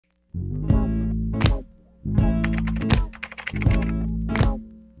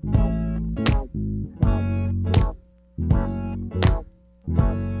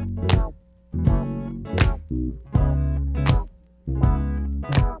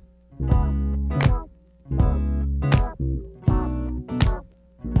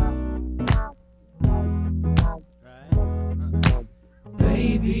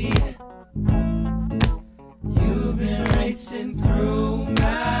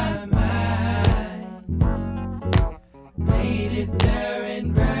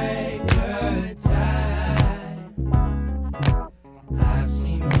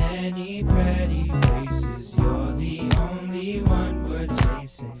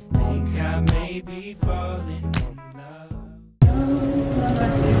Think I may be falling in love.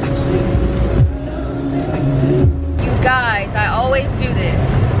 You guys, I always do this.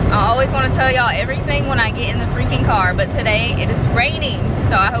 I always want to tell y'all everything when I get in the freaking car, but today it is raining,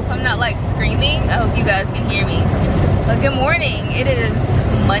 so I hope I'm not like screaming. I hope you guys can hear me. But good morning. It is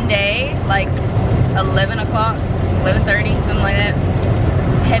Monday, like 11 o'clock, 11:30, something like that.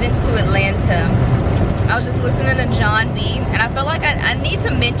 Headed to Atlanta. I was just listening to Jon B, and I felt like I need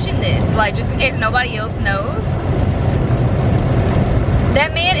to mention this, like just in case nobody else knows.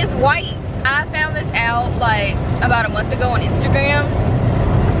 That man is white. I found this out like about a month ago on Instagram,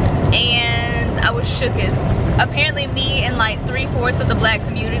 and I was shooketh. Apparently me and like 3/4 of the black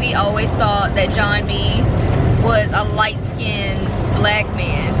community always thought that Jon B was a light-skinned black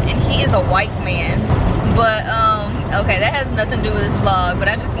man, and he is a white man. But okay, that has nothing to do with this vlog, but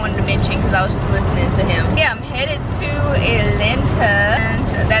I just wanted to mention because I was just listening to him. Yeah, I'm headed to Atlanta,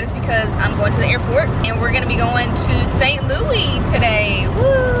 and that is because I'm going to the airport, and we're gonna be going to St. Louis today.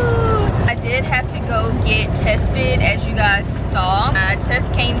 Woo! I did have to go get tested, as you guys saw. My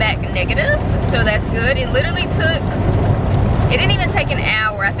test came back negative, so that's good. It literally took, it didn't even take an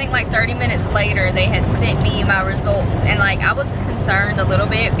hour. I think like 30 minutes later, they had sent me my results, and like I was concerned a little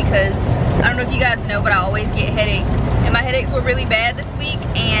bit because I don't know if you guys know, but I always get headaches, and my headaches were really bad this week,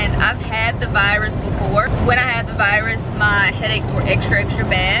 and I've had the virus before. When I had the virus, my headaches were extra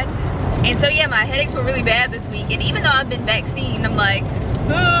bad, and so yeah, my headaches were really bad this week, and even though I've been vaccinated, I'm like,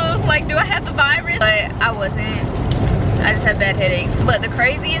 oh, like, do I have the virus? But I wasn't. I just have bad headaches. But the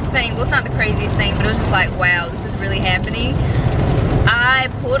craziest thing, well, it's not the craziest thing, but it was just like, wow, this is really happening. I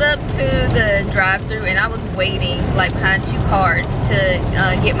pulled up to the drive-thru, and I was waiting like behind 2 cars to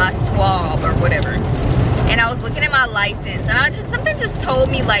get my swab or whatever. And I was looking at my license, and something just told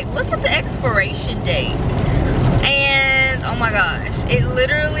me like, look at the expiration date. And oh my gosh, it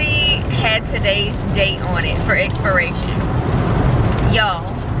literally had today's date on it for expiration.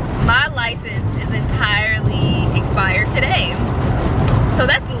 Y'all, my license is entirely expired today, so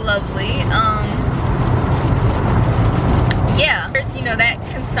that's lovely. Yeah, first, you know, that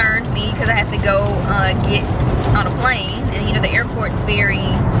concerned me because I have to go get on a plane, and you know the airport's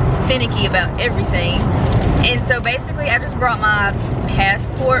very finicky about everything. And so basically I just brought my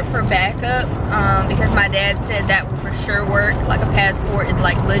passport for backup because my dad said that will for sure work. Like a passport is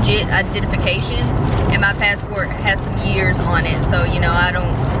like legit identification, and my passport has some years on it, so you know I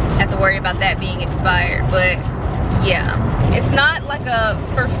don't have to worry about that being expired. But yeah, it's not like a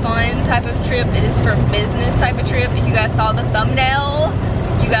for fun type of trip, it is for business type of trip. If you guys saw the thumbnail,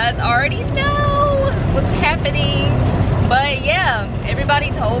 you guys already know what's happening. But yeah,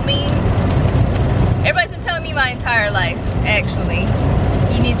 everybody told me, everybody's been telling me my entire life, actually,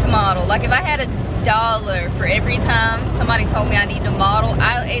 you need to model. Like if I had $1 for every time somebody told me I need to model,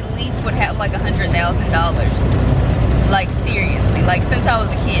 I at least would have like $100,000. Like seriously, like since I was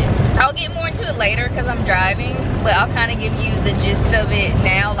a kid. I'll get more into it later because I'm driving, but I'll kind of give you the gist of it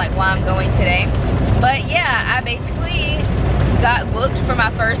now, like why I'm going today. But yeah, I basically got booked for my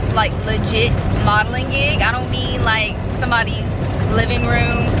first like legit modeling gig. I don't mean like somebody's living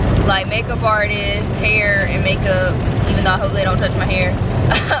room, like makeup artist, hair and makeup, even though I hope they don't touch my hair.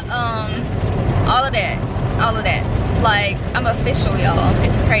 All of that. Like, I'm official, y'all.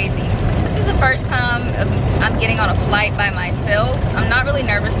 It's crazy. This is the first time I'm getting on a flight by myself. I'm not really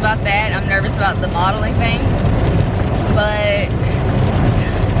nervous about that. I'm nervous about the modeling thing. But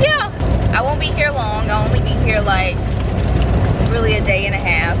yeah, I won't be here long. I'll only be here like really a day and a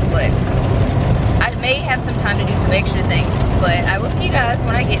half, but I may have some time to do some extra things. But I will see you guys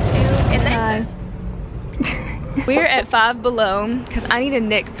when I get to Atlanta. We're at Five Below because I need a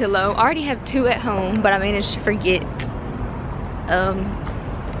neck pillow. I already have 2 at home, but I managed to forget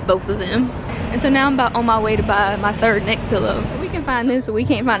both of them. And so now I'm about on my way to buy my 3rd neck pillow. So we can find this, but we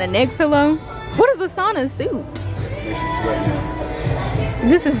can't find a neck pillow. What is the sauna suit?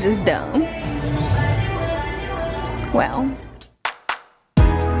 This is just dumb. Wow.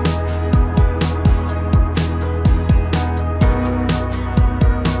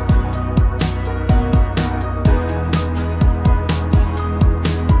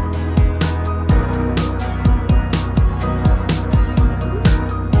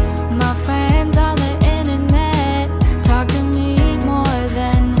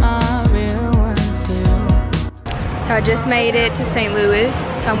 I just made it to St. Louis,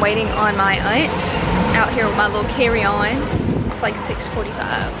 so I'm waiting on my aunt out here with my little carry-on. It's like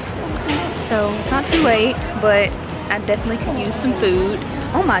 6:45, so not too late, but I definitely could use some food.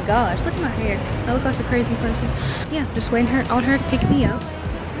 Oh my gosh, look at my hair. I look like a crazy person. Yeah, just waiting on her to pick me up,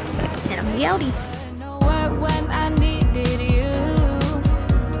 and I'm gonna be outie.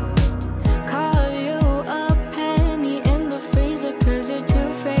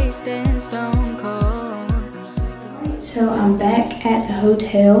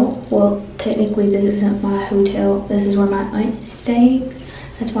 hotel. Well, technically this isn't my hotel. This is where my aunt is staying.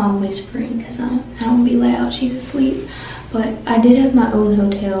 That's why I'm whispering, because I don't want to be loud. She's asleep. But I did have my own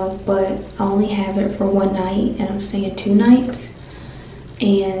hotel, but I only have it for one night, and I'm staying 2 nights.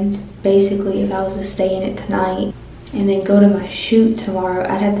 And basically, if I was to stay in it tonight and then go to my shoot tomorrow,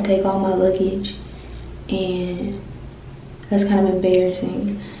 I'd have to take all my luggage, and that's kind of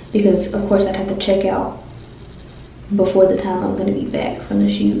embarrassing because of course I'd have to check out before the time I'm gonna be back from the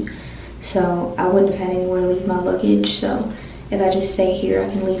shoot. So I wouldn't have had anywhere to leave my luggage. So if I just stay here, I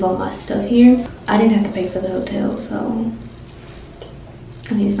can leave all my stuff here. I didn't have to pay for the hotel, so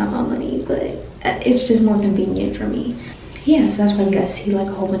I mean, it's not my money, but it's just more convenient for me. Yeah, so that's why you guys see like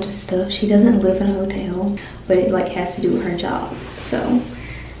a whole bunch of stuff. She doesn't live in a hotel, but it like has to do with her job. So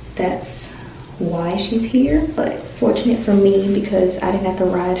that's why she's here. But fortunate for me because I didn't have to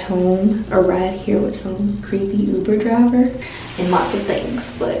ride home or ride here with some creepy Uber driver and lots of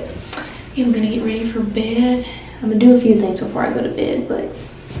things. But yeah, I'm gonna get ready for bed. I'm gonna do a few things before I go to bed, but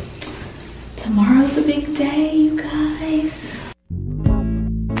tomorrow's the big day, you guys.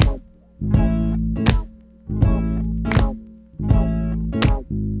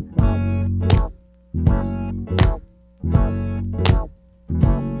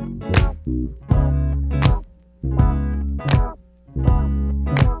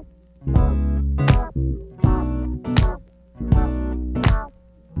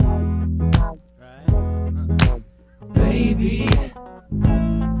 Baby,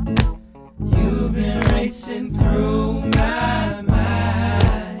 you've been racing through my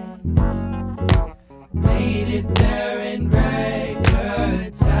mind. Made it there in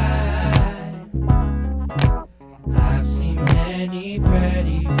record time. I've seen many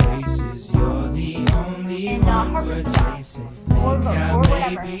pretty faces. You're the only one we're chasing. Think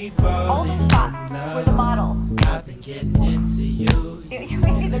I may be falling in love. With the model. I've been getting into you. They're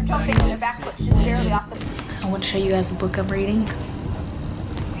jumping on their back foot just barely off the. I want to show you guys the book I'm reading.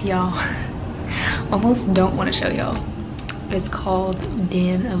 Y'all, almost don't want to show y'all. It's called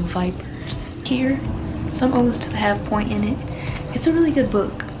Den of Vipers here. So I'm almost to the half point in it. It's a really good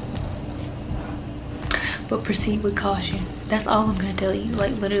book. But proceed with caution. That's all I'm going to tell you.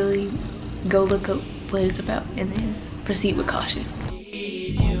 Like literally go look up what it's about and then proceed with caution.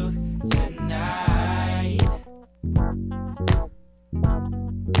 Need you tonight.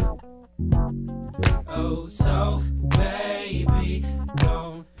 Oh, so baby,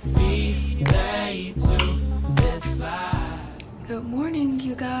 don't be late to this flight. Good morning,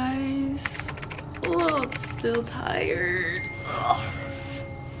 you guys. Oh, I'm still tired. Ugh.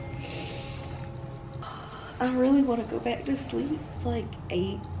 I really want to go back to sleep. It's like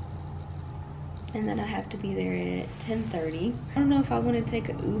 8. And then I have to be there at 10:30. I don't know if I want to take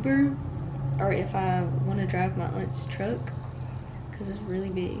an Uber or if I want to drive my aunt's truck because it's really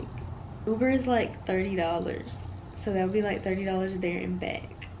big. Uber is like $30, so that would be like $30 there and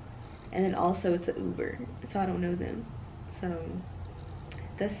back. And then also it's an Uber, so I don't know them. So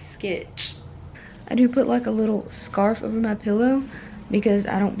that's sketch. I do put like a little scarf over my pillow because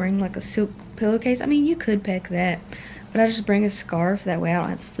I don't bring like a silk pillowcase. I mean, you could pack that, but I just bring a scarf. That way I don't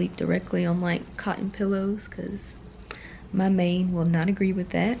have to sleep directly on like cotton pillows because my maid will not agree with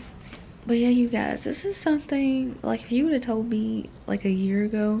that. But yeah, you guys, this is something, like if you would have told me like a year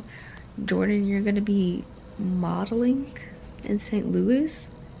ago, Jordan, you're gonna be modeling in St. Louis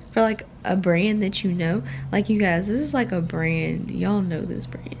for like a brand that you know. Like you guys, this is like a brand. Y'all know this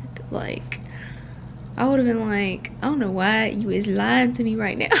brand. Like I would have been like, I don't know why you is lying to me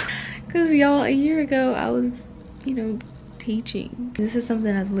right now. Cause y'all, a year ago I was, you know, teaching. This is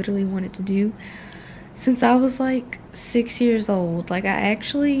something I've literally wanted to do since I was like 6 years old. Like I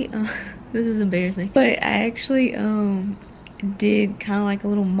actually, this is embarrassing, but I actually did kind of like a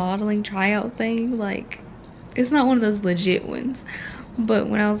little modeling tryout thing. Like it's not one of those legit ones, but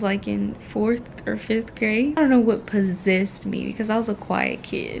when I was like in 4th or 5th grade, I don't know what possessed me because I was a quiet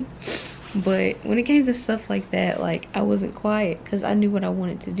kid. But when it came to stuff like that, like I wasn't quiet because I knew what I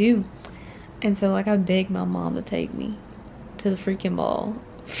wanted to do. And so like I begged my mom to take me to the freaking mall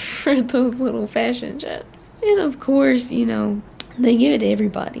for those little fashion shows. And of course, you know, they give it to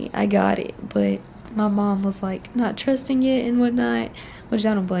everybody. I got it, but my mom was like not trusting it and whatnot, which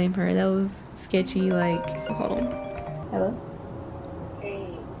I don't blame her. That was sketchy. Like, hold on. Hello? Hey,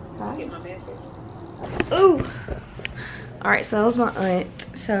 Hi. get my message. Ooh. Alright, so that was my aunt.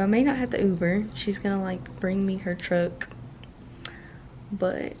 So I may not have the Uber. She's gonna like bring me her truck,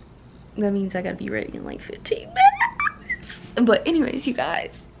 but that means I gotta be ready in like 15 minutes. But anyways, you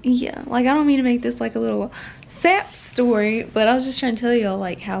guys, yeah, like I don't mean to make this like a little sap story, but I was just trying to tell y'all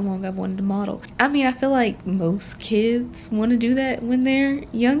like how long I've wanted to model. I mean, I feel like most kids want to do that when they're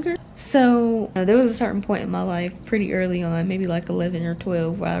younger. So there was a certain point in my life pretty early on, maybe like 11 or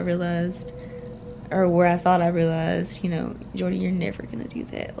 12, where I realized, or where I thought I realized, you know, Jordy, you're never gonna do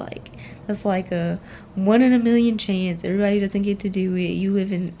that. Like, that's like a 1 in a million chance. Everybody doesn't get to do it. You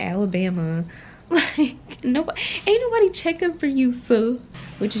live in Alabama. Like, ain't nobody checking for you, sir.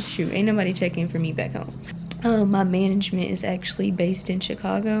 Which is true. Ain't nobody checking for me back home. My management is actually based in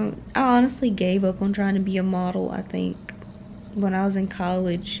Chicago. I honestly gave up on trying to be a model, I think, when I was in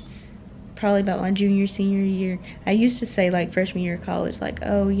college. Probably about my junior, senior year. I used to say, like, freshman year of college, like,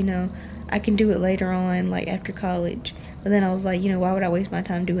 oh, you know, I can do it later on, like, after college. But then I was like, you know, why would I waste my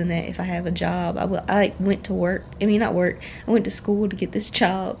time doing that if I have a job? I went to work. I mean, not work. I went to school to get this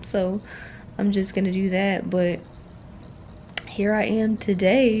job, so I'm just gonna do that. But here I am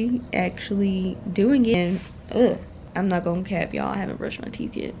today actually doing it, and I'm not gonna cap y'all, I haven't brushed my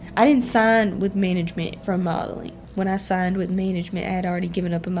teeth yet. I didn't sign with management from modeling. When I signed with management, I had already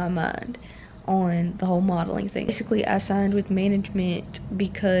given up in my mind on the whole modeling thing. Basically, I signed with management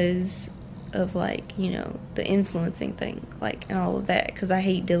because of, like, you know, the influencing thing, like, and all of that, because I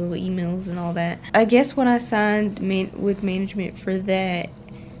hate dealing with emails and all that. I guess when I signed with management for that,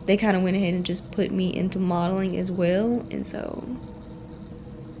 they kind of went ahead and just put me into modeling as well, and so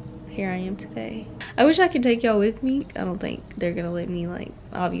here I am today. I wish I could take y'all with me. I don't think they're gonna let me, like,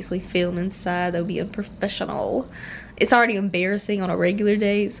 obviously film inside. That would be unprofessional. It's already embarrassing on a regular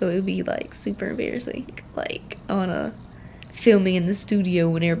day, so it would be like super embarrassing, like on a filming in the studio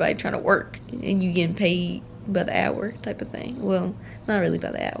when everybody trying to work and you getting paid by the hour type of thing. Well, not really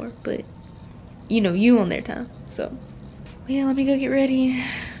by the hour, but you know, you on their time. So yeah, let me go get ready.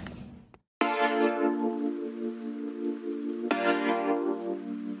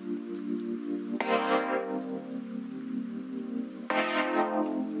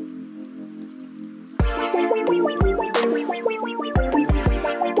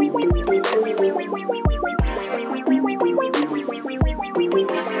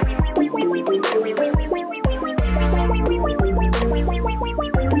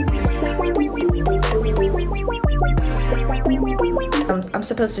 I'm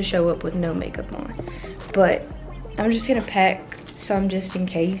supposed to show up with no makeup on, but I'm just gonna pack some just in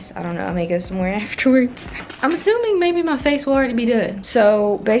case. I don't know, I may go somewhere afterwards. I'm assuming maybe my face will already be done.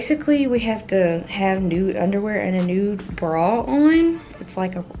 So basically we have to have nude underwear and a nude bra on. It's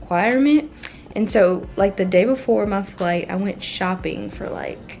like a requirement. And so like the day before my flight, I went shopping for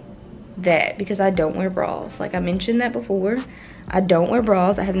like that because I don't wear bras. Like I mentioned that before, I don't wear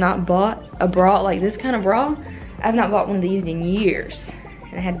bras. I have not bought a bra like this kind of bra. I've not bought one of these in years.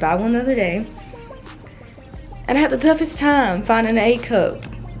 And I had to buy one the other day. And I had the toughest time finding an A cup.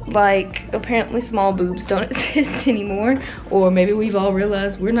 Like, apparently small boobs don't exist anymore. Or maybe we've all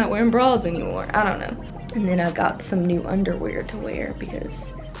realized we're not wearing bras anymore. I don't know. And then I got some new underwear to wear because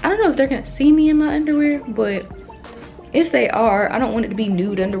I don't know if they're gonna see me in my underwear, but if they are, I don't want it to be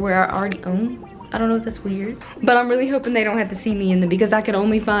nude underwear I already own. I don't know if that's weird. But I'm really hoping they don't have to see me in them because I could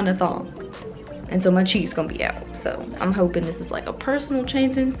only find a thong. And so my cheek's gonna be out. So I'm hoping this is like a personal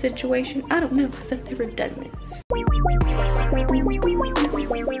changing situation. I don't know, because I've never done this.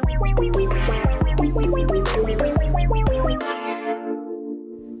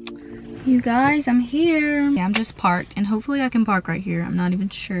 You guys, I'm here. Yeah, I'm just parked, and hopefully I can park right here. I'm not even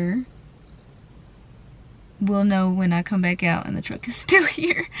sure. We'll know when I come back out and the truck is still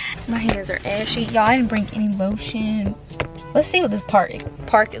here. My hands are ashy. Y'all, I didn't bring any lotion. Let's see what this park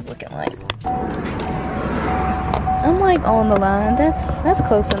is looking like. I'm like on the line. That's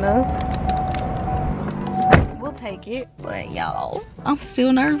close enough. We'll take it. But y'all, I'm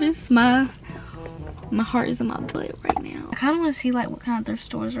still nervous. My heart is in my butt right now. I kind of want to see like what kind of thrift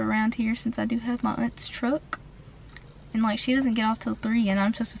stores are around here since I do have my aunt's truck. And like she doesn't get off till 3 and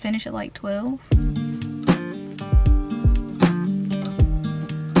I'm supposed to finish at like 12.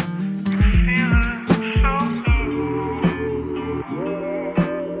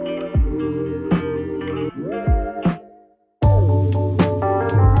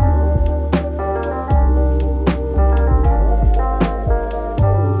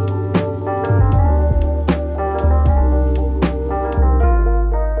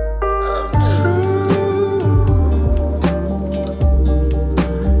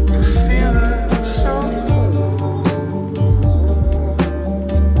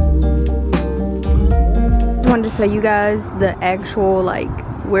 Show you guys the actual like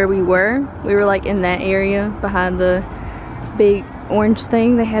where we were like in that area behind the big orange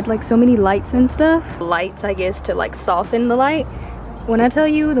thing. They had like so many lights and stuff, lights I guess to like soften the light When I tell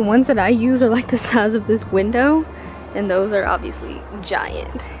you, the ones that I use are like the size of this window, and those are obviously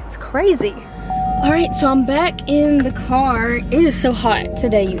giant. It's crazy. All right, so I'm back in the car. It is so hot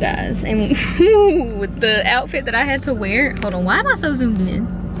today, you guys. And with the outfit that I had to wear, hold on, why am I so zoomed in?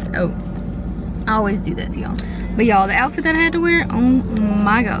 Oh, I always do that to y'all. But y'all, the outfit that I had to wear, oh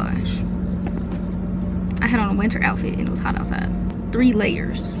my gosh. I had on a winter outfit and it was hot outside. 3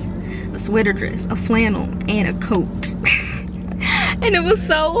 layers, a sweater dress, a flannel, and a coat. And it was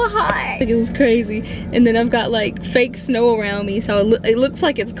so hot. Like, it was crazy. And then I've got like fake snow around me, so it looks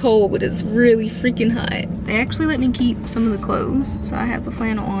like it's cold, but it's really freaking hot. They actually let me keep some of the clothes, so I have the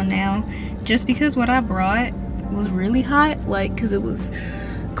flannel on now, just because what I brought was really hot, like, because it was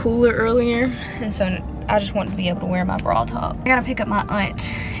cooler earlier, and so I just wanted to be able to wear my bra top. I gotta pick up my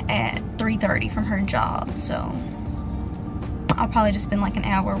aunt at 3:30 from her job, so I'll probably just spend like an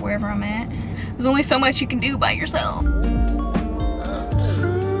hour wherever I'm at. There's only so much you can do by yourself.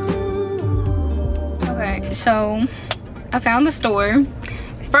 Okay, so I found the store.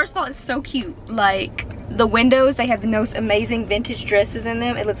 First of all, it's so cute. Like, the windows, they have the most amazing vintage dresses in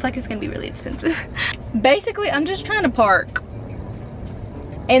them. It looks like it's gonna be really expensive. Basically, I'm just trying to park.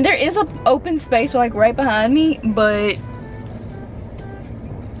 And there is an open space like right behind me, but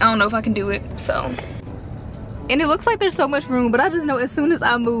I don't know if I can do it, so. And it looks like there's so much room, but I just know as soon as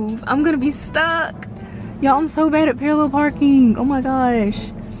I move, I'm gonna be stuck. Y'all, I'm so bad at parallel parking. Oh my gosh.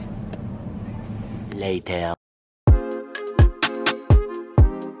 Later.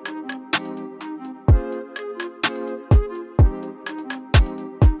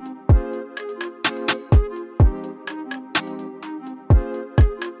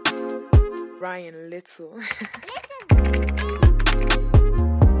 Ryan Little.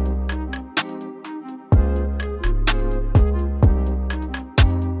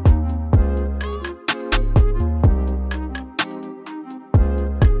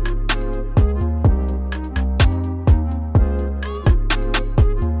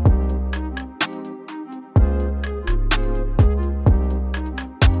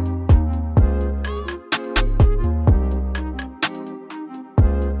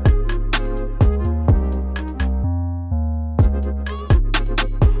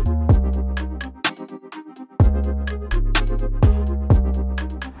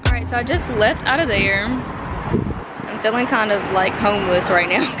 So I just left out of there. I'm feeling kind of like homeless right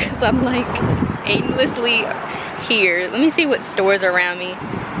now because I'm like aimlessly here. Let me see what stores are around me,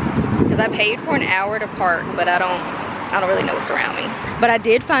 because I paid for an hour to park, but I don't really know what's around me. But I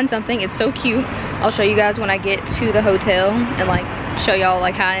did find something. It's so cute. I'll show you guys when I get to the hotel and like show y'all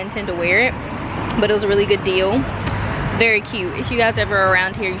like how I intend to wear it. But it was a really good deal. Very cute. If you guys ever are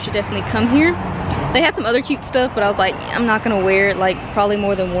around here, you should definitely come here. They had some other cute stuff, but I was like, I'm not gonna wear it like probably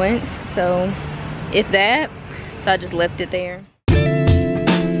more than once, so if that, so I just left it there.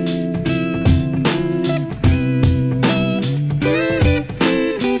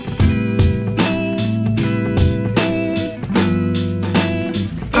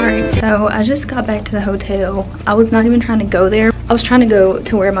 Alright, so I just got back to the hotel. I was not even trying to go there. I was trying to go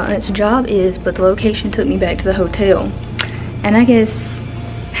to where my aunt's job is, but the location took me back to the hotel. And I guess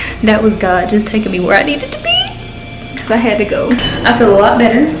that was God just taking me where I needed to be, because I had to go. I feel a lot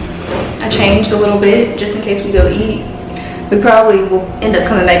better. I changed a little bit just in case we go eat. We probably will end up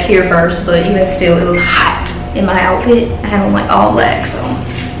coming back here first, but even still, it was hot in my outfit. I had on like all black, so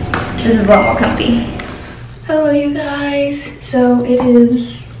this is a lot more comfy. Hello, you guys. So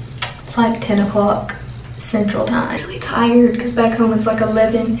it's like 10 o'clock Central Time. I'm really tired because back home it's like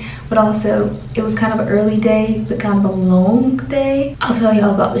 11, but also it was kind of an early day, but kind of a long day. I'll tell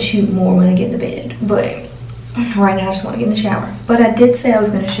y'all about the shoot more when I get to bed, but right now I just want to get in the shower. But I did say I was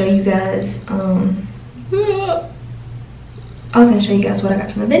going to show you guys, what I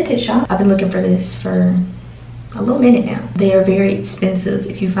got from the vintage shop. I've been looking for this for a little minute now. They are very expensive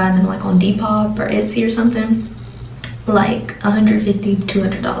if you find them like on Depop or Etsy or something, like $150 to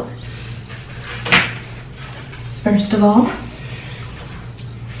 $200. First of all,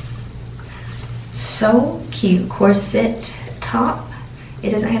 so cute corset top.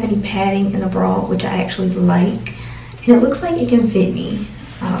 It doesn't have any padding in the bra, which I actually like, and it looks like it can fit me.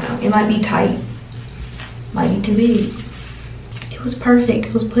 I don't know, it might be tight, might be too big. It was perfect.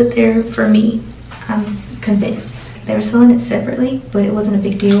 It was put there for me. I'm convinced. They were selling it separately, but it wasn't a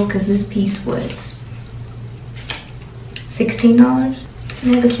big deal because this piece was $16. And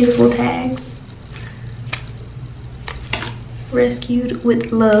they have the cutest little tags. Rescued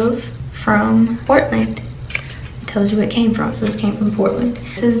with love from Portland. It tells you where it came from, so this came from Portland.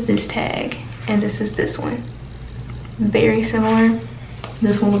 This is this tag, and this is this one. Very similar.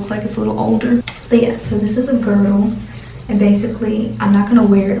 This one looks like it's a little older. But yeah, so this is a girdle, And basically, I'm not gonna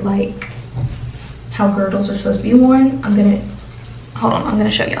wear it like how girdles are supposed to be worn. Hold on, I'm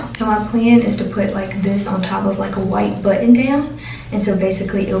gonna show y'all. So my plan is to put like this on top of like a white button down. And so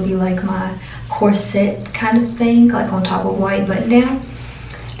basically it'll be like my corset kind of thing, like on top of white button down.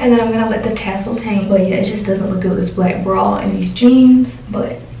 And then I'm gonna let the tassels hang. But yeah, it just doesn't look good with this black bra and these jeans,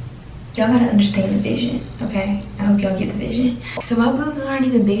 but y'all gotta understand the vision, okay? I hope y'all get the vision. So my boobs aren't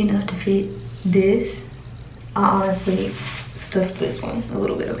even big enough to fit this. I honestly stuffed this one a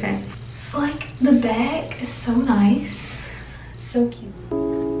little bit, okay? Like, the back is so nice. It's so cute.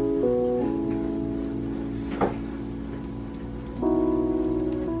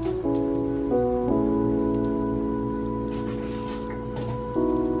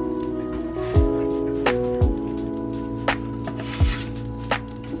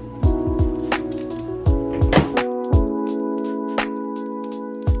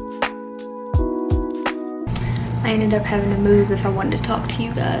 I ended up having to move if I wanted to talk to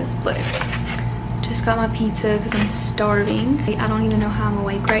you guys, but just got my pizza because I'm starving. I don't even know how I'm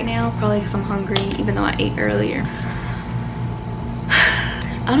awake right now, probably because I'm hungry even though I ate earlier.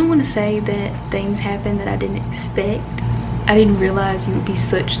 I don't want to say that things happened that I didn't expect. I didn't realize you would be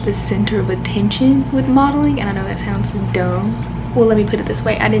such the center of attention with modeling, and I know that sounds dumb. Well, let me put it this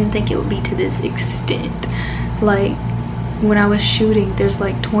way, I didn't think it would be to this extent. Like, when I was shooting, there's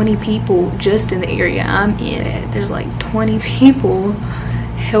like 20 people just in the area I'm in. There's like 20 people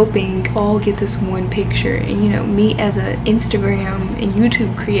helping all get this one picture. And you know, me as an Instagram and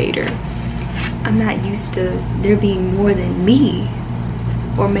YouTube creator, I'm not used to there being more than me,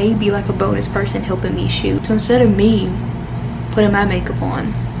 or maybe like a bonus person helping me shoot. So instead of me putting my makeup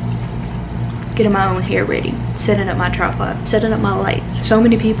on, getting my own hair ready, setting up my tripod, setting up my lights, so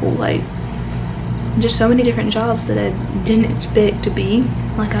many people, like just so many different jobs that I didn't expect to be.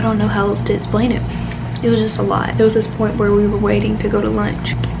 Like, I don't know how else to explain it. It was just a lot. There was this point where we were waiting to go to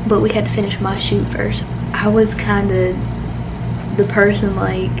lunch, but we had to finish my shoot first. I was kind of the person,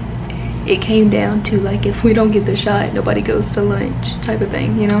 like, it came down to like, if we don't get the shot, nobody goes to lunch type of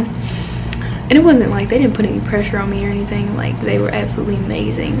thing, you know? And it wasn't like they didn't put any pressure on me or anything. Like, they were absolutely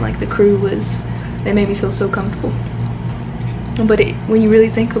amazing. Like, the crew was, they made me feel so comfortable. But when you really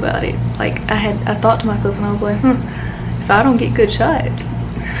think about it, like, I thought to myself, and I was like, if I don't get good shots,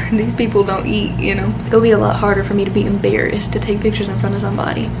 these people don't eat, you know? It'll be a lot harder for me to be embarrassed to take pictures in front of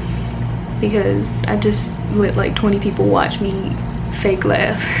somebody, because I just let like 20 people watch me fake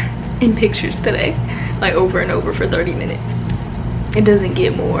laugh in pictures today, like over and over for 30 minutes. It doesn't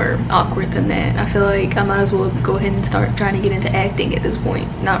get more awkward than that. I feel like I might as well go ahead and start trying to get into acting at this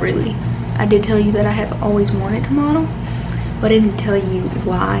point. Not really. I did tell you that I have always wanted to model, but I didn't tell you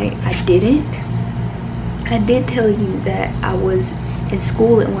why I didn't. I did tell you that I was in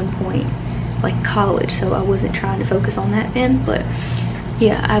school at one point, like college, so I wasn't trying to focus on that then. But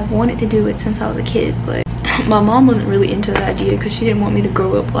yeah, I've wanted to do it since I was a kid, but my mom wasn't really into the idea because she didn't want me to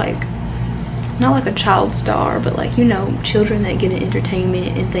grow up like, not like a child star, but like, you know, children that get in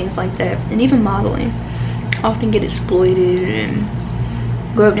entertainment and things like that, and even modeling, often get exploited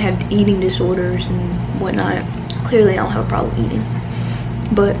and grow up to have eating disorders and whatnot. Clearly I don't have a problem eating,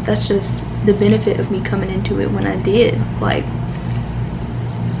 but that's just the benefit of me coming into it when I did. Like,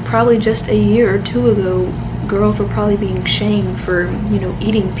 probably just a year or two ago, girls were probably being shamed for, you know,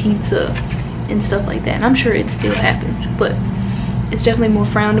 eating pizza and stuff like that, and I'm sure it still happens, but it's definitely more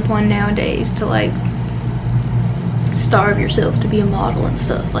frowned upon nowadays to like starve yourself to be a model and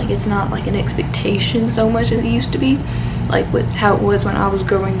stuff. Like, it's not like an expectation so much as it used to be, like with how it was when I was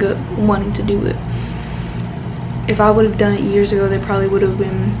growing up wanting to do it. If I would have done it years ago, they probably would have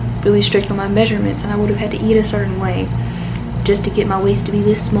been really strict on my measurements, and I would have had to eat a certain way just to get my waist to be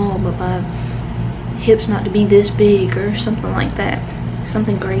this small, but my hips not to be this big, or something like that.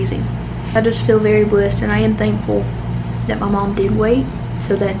 Something crazy. I just feel very blessed, and I am thankful that my mom did wait,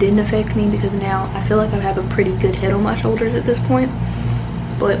 so that didn't affect me, because now I feel like I have a pretty good head on my shoulders at this point.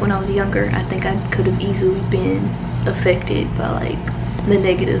 But when I was younger, I think I could have easily been affected by like the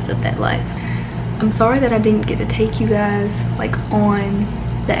negatives of that life. I'm sorry that I didn't get to take you guys like on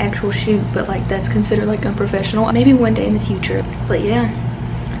the actual shoot, but like that's considered like unprofessional. Maybe one day in the future. But yeah,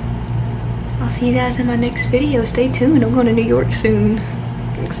 I'll see you guys in my next video. Stay tuned. I'm going to New York soon.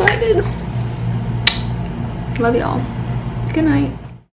 I'm excited. Love y'all. Good night.